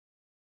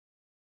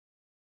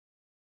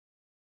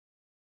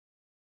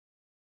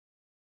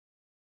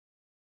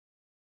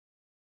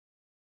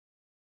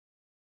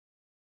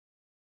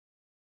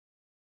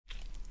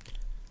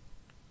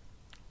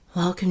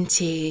Welcome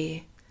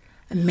to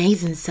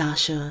Amazing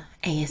Sasha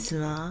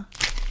ASMR.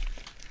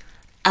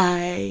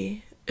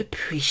 I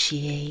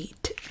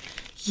appreciate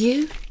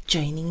you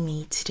joining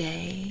me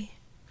today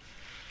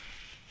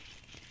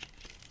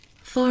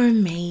for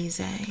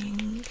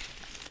amazing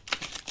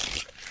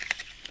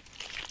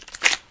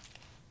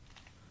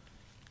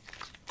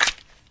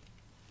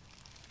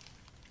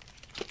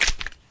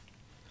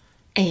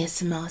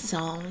ASMR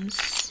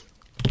sounds.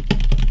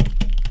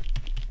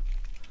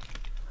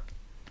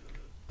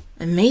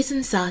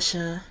 Amazing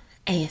Sasha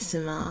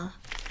ASMR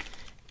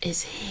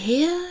is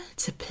here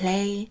to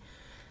play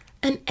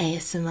an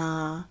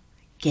ASMR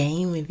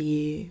game with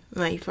you,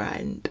 my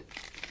friend.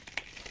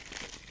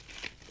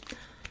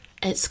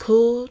 It's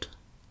called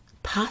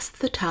Pass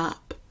the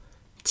Tap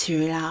to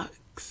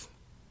Relax.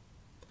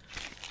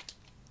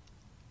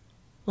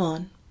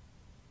 1.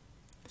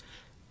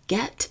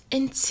 Get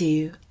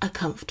into a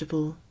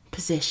comfortable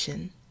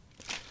position.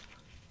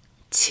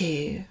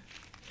 2.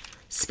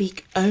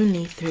 Speak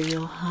only through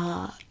your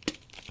heart.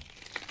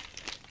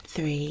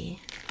 3.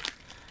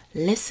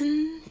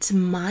 Listen to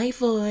my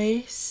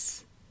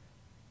voice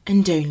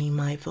and only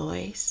my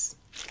voice.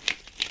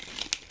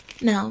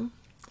 Now,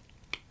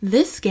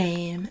 this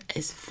game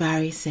is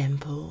very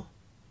simple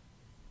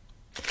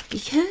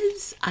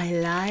because I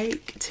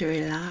like to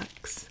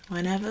relax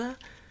whenever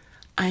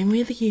I'm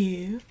with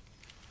you,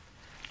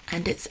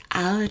 and it's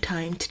our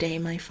time today,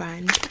 my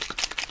friend.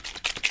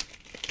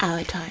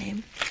 Our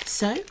time.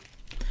 So,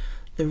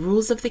 the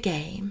rules of the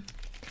game.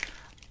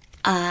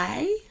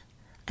 I,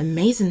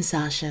 Amazing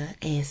Sasha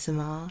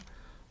ASMR,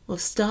 will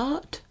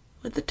start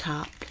with the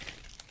tap.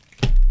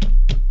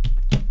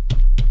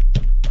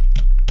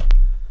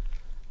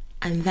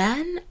 And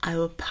then I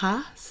will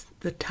pass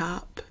the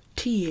tap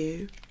to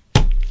you,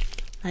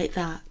 like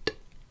that.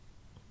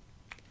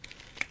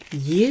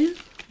 You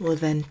will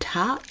then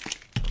tap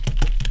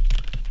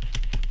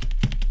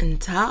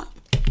and tap,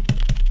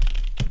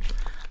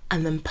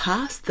 and then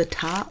pass the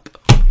tap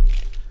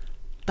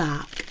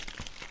back.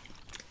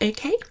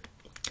 Okay?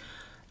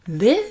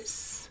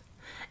 This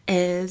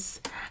is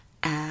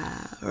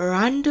a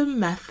random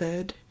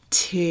method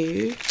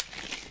to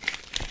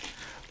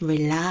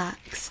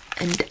relax,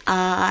 and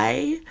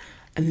I,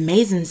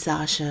 Amazing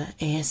Sasha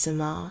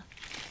ASMR,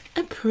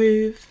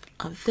 approve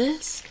of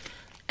this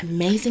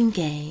amazing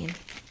game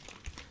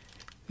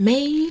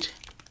made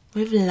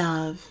with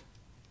love.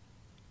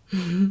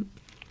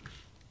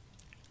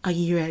 Are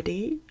you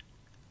ready?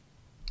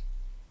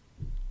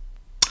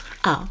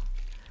 Oh,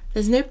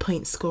 there's no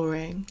point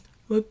scoring.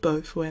 We're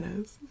both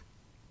winners.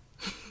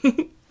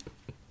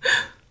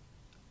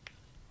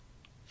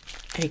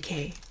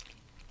 Okay,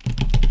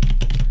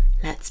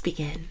 let's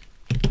begin.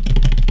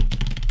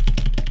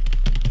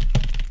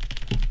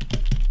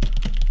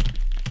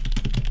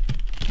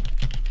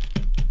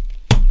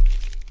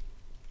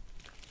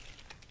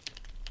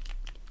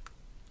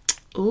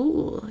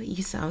 Ooh,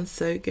 you sound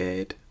so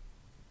good.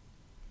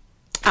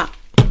 Ah.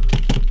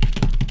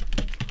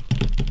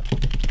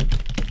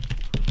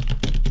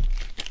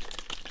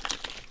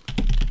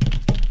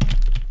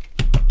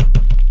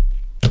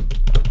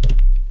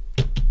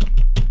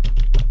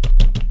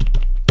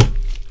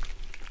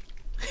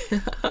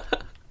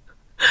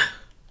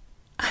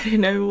 I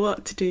don't know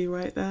what to do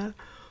right there.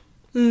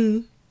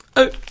 Oh.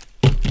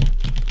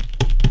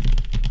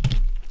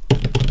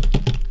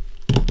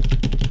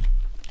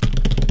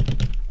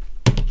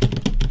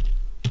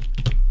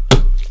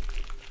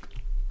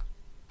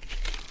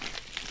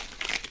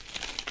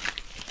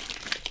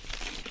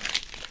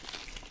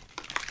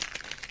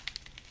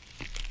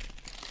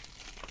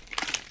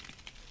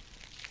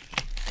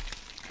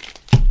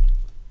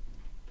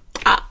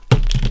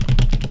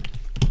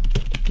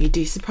 You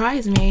do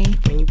surprise me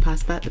when you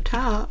pass back the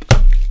tap.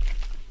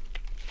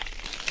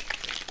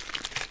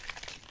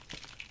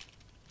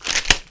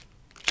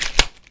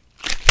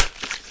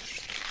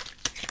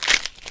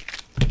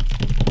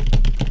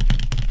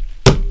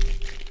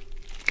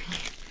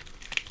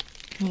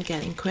 You're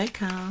getting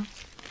quicker.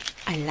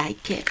 I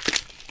like it.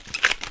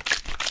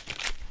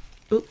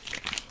 Oop.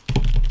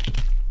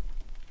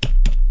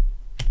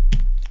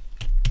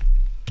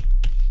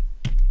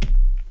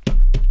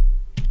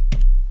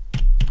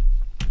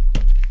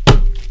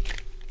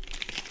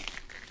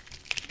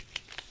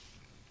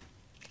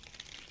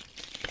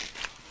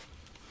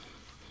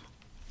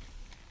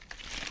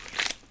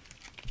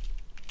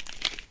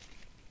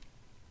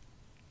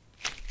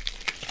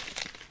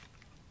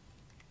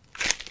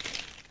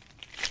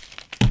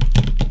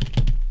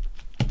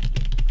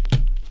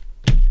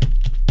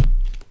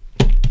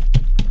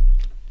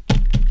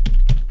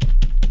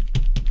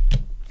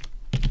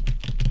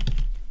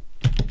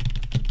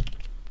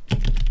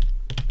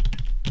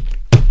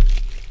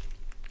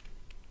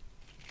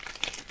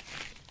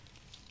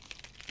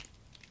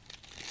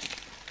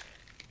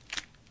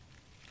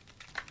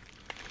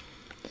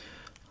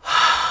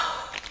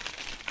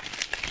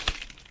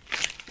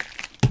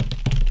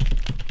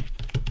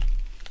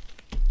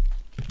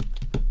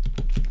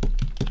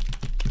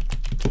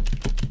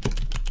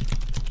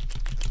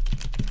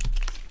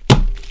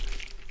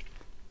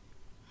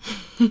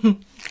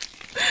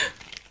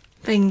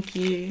 Thank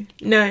you.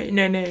 No,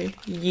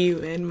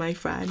 you and my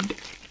friend.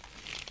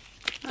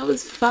 That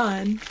was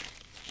fun.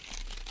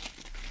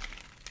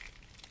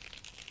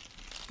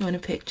 You want a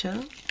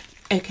picture?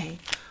 Okay,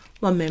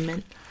 one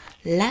moment.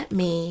 Let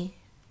me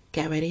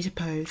get ready to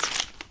pose.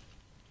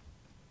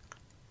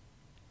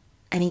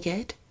 Any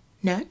good?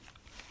 No?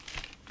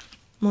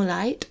 More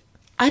light?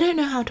 I don't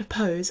know how to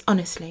pose,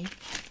 honestly.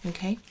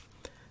 Okay?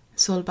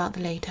 It's all about the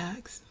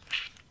latex.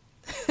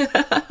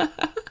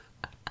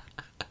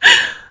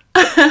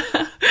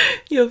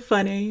 You're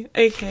funny.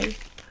 Okay.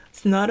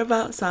 It's not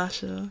about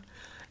Sasha.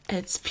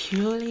 It's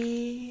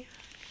purely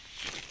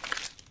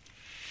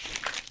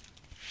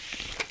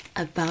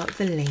about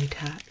the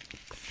latex.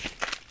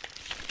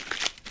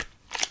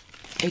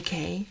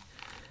 Okay.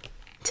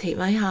 Take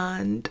my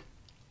hand.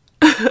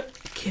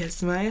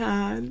 Kiss my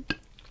hand.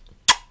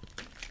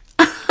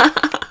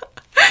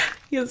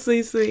 You're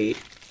so sweet.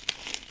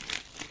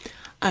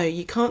 Oh,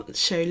 you can't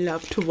show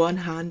love to one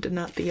hand and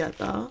not the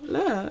other.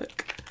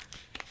 Look.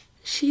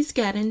 She's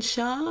getting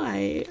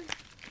shy.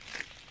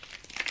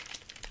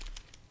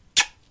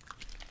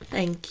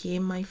 Thank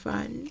you, my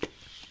friend.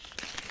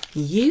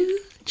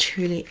 You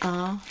truly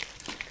are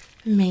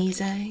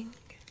amazing.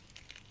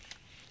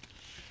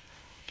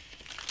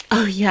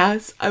 Oh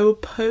yes, I will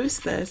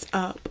post this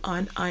up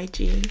on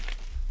IG.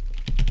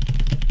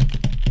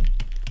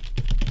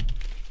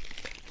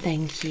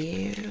 Thank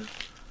you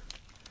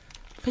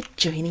for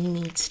joining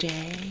me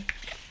today.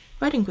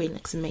 Red and green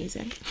looks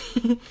amazing.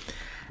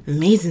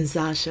 Amazing,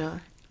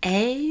 Sasha.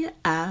 ASMR.